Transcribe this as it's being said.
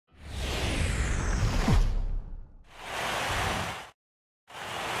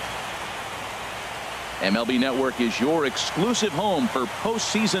MLB Network is your exclusive home for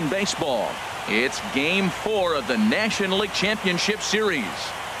postseason baseball. It's Game 4 of the National League Championship Series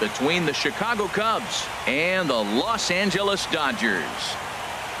between the Chicago Cubs and the Los Angeles Dodgers.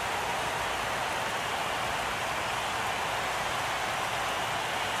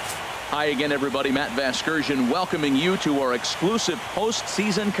 Hi again, everybody. Matt Vasgersian welcoming you to our exclusive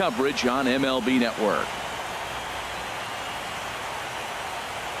postseason coverage on MLB Network.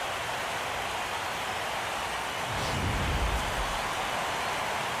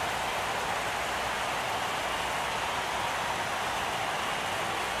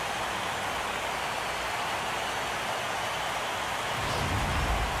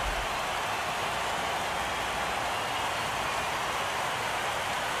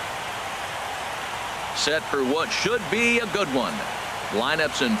 Set for what should be a good one.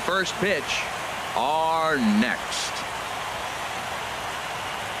 Lineups and first pitch are next.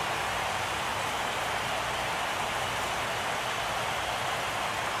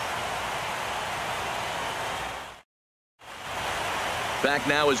 Back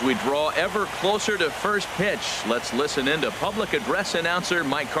now as we draw ever closer to first pitch. Let's listen in to public address announcer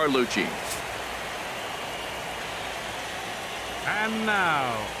Mike Carlucci. And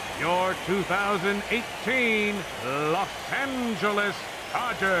now, your 2018 Los Angeles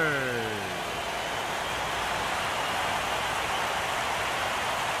Dodgers.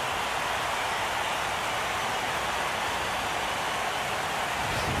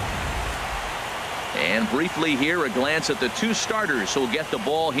 And briefly here, a glance at the two starters who'll get the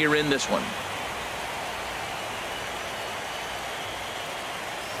ball here in this one.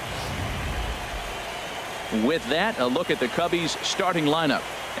 With that, a look at the Cubbies starting lineup.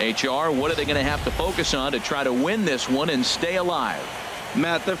 HR, what are they going to have to focus on to try to win this one and stay alive?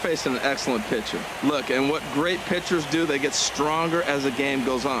 Matt, they're facing an excellent pitcher. Look, and what great pitchers do, they get stronger as the game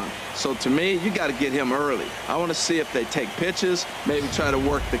goes on. So to me, you got to get him early. I want to see if they take pitches, maybe try to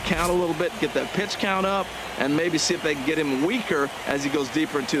work the count a little bit, get that pitch count up, and maybe see if they can get him weaker as he goes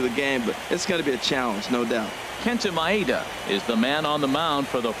deeper into the game. But it's going to be a challenge, no doubt. Kenta Maeda is the man on the mound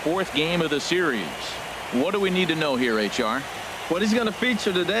for the fourth game of the series. What do we need to know here, HR? What he's going to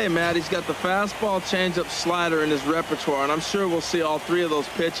feature today, Matt, he's got the fastball, changeup, slider in his repertoire, and I'm sure we'll see all three of those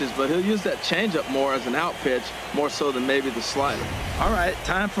pitches, but he'll use that changeup more as an out pitch, more so than maybe the slider. All right,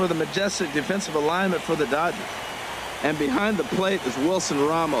 time for the majestic defensive alignment for the Dodgers. And behind the plate is Wilson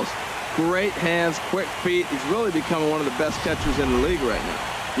Ramos. Great hands, quick feet. He's really becoming one of the best catchers in the league right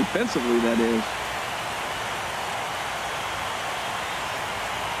now. Defensively, that is.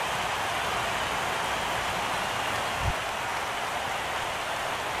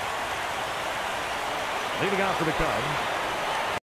 Leading out for the Cubs,